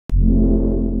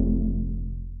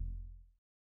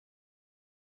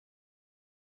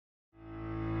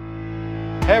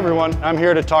Hey everyone, I'm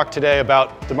here to talk today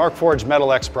about the Markforged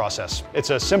Metal X process.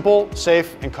 It's a simple,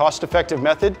 safe, and cost-effective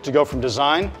method to go from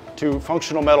design to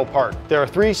functional metal part. There are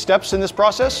 3 steps in this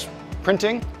process: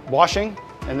 printing, washing,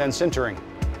 and then sintering.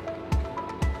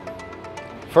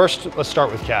 First, let's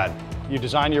start with CAD. You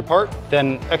design your part,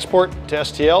 then export to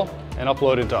STL and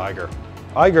upload into Eiger.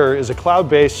 Eiger is a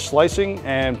cloud-based slicing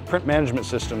and print management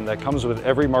system that comes with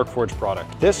every Markforged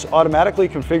product. This automatically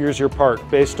configures your part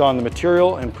based on the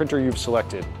material and printer you've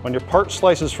selected. When your part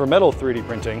slices for metal 3D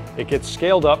printing, it gets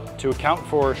scaled up to account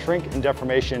for shrink and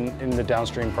deformation in the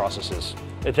downstream processes.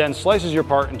 It then slices your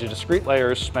part into discrete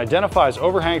layers, identifies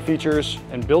overhang features,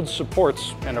 and builds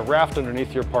supports and a raft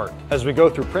underneath your part. As we go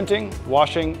through printing,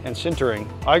 washing, and sintering,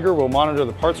 Eiger will monitor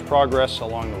the part's progress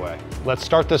along the way. Let's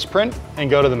start this print and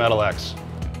go to the Metal X.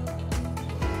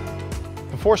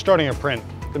 Before starting a print,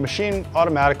 the machine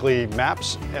automatically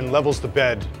maps and levels the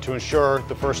bed to ensure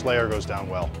the first layer goes down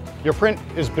well. Your print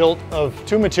is built of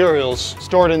 2 materials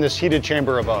stored in this heated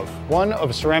chamber above. One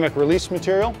of ceramic release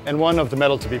material and one of the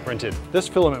metal to be printed. This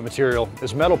filament material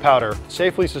is metal powder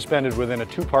safely suspended within a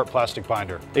 2-part plastic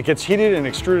binder. It gets heated and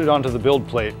extruded onto the build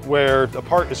plate where the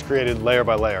part is created layer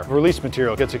by layer. The release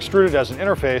material gets extruded as an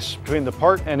interface between the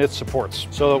part and its supports,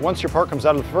 so that once your part comes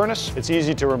out of the furnace, it's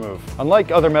easy to remove. Unlike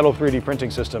other metal 3D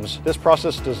printing systems, this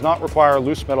process does not require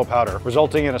loose metal powder,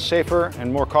 resulting in a safer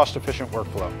and more cost-efficient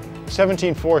workflow.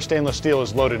 17.4 stainless steel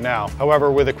is loaded now.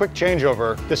 However, with a quick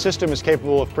changeover, the system is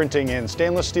capable of printing in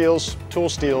stainless steels, tool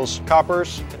steels,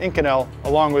 coppers, Inconel,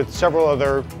 along with several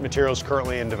other materials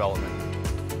currently in development.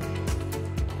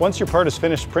 Once your part is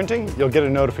finished printing, you'll get a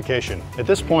notification. At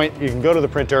this point, you can go to the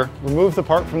printer, remove the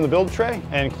part from the build tray,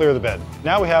 and clear the bed.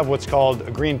 Now we have what's called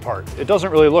a green part. It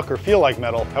doesn't really look or feel like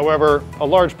metal. However, a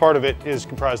large part of it is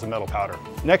comprised of metal powder.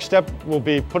 Next step will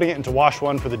be putting it into wash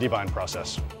 1 for the debind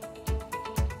process.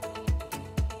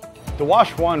 The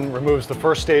wash 1 removes the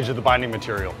first stage of the binding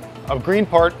material. A green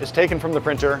part is taken from the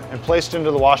printer and placed into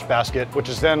the wash basket, which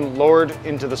is then lowered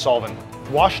into the solvent.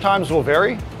 Wash times will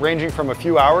vary, ranging from a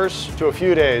few hours to a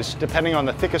few days, depending on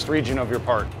the thickest region of your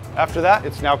part. After that,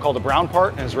 it's now called a brown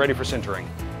part and is ready for sintering.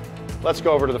 Let's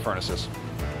go over to the furnaces.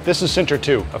 This is Sinter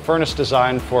 2, a furnace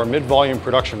designed for mid-volume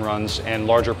production runs and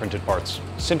larger printed parts.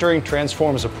 Sintering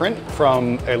transforms a print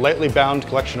from a lightly bound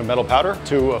collection of metal powder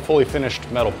to a fully finished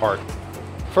metal part.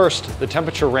 First, the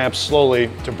temperature ramps slowly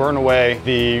to burn away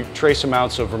the trace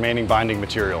amounts of remaining binding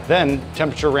material. Then,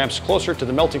 temperature ramps closer to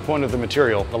the melting point of the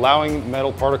material, allowing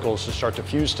metal particles to start to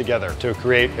fuse together to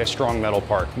create a strong metal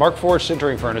part. Markforged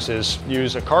sintering furnaces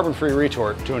use a carbon-free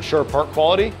retort to ensure part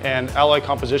quality and alloy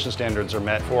composition standards are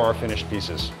met for our finished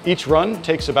pieces. Each run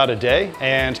takes about a day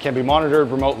and can be monitored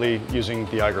remotely using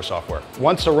the Eiger software.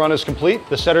 Once a run is complete,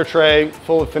 the setter tray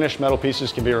full of finished metal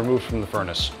pieces can be removed from the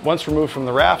furnace. Once removed from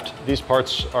the raft, these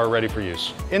parts are ready for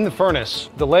use. In the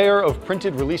furnace, the layer of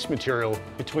printed release material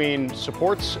between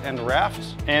supports and the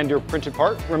raft and your printed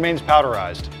part remains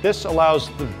powderized. This allows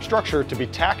the structure to be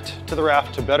tacked to the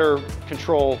raft to better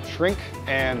control shrink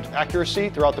and accuracy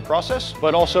throughout the process,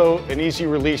 but also an easy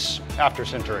release after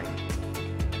sintering.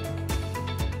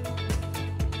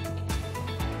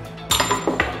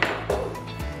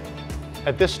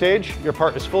 At this stage, your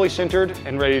part is fully sintered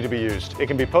and ready to be used. It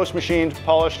can be post-machined,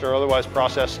 polished, or otherwise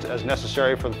processed as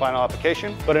necessary for the final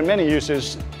application, but in many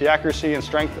uses, the accuracy and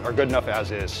strength are good enough as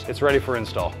is. It's ready for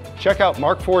install. Check out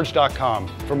markforged.com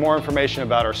for more information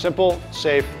about our simple,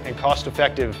 safe, and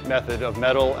cost-effective method of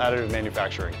metal additive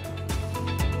manufacturing.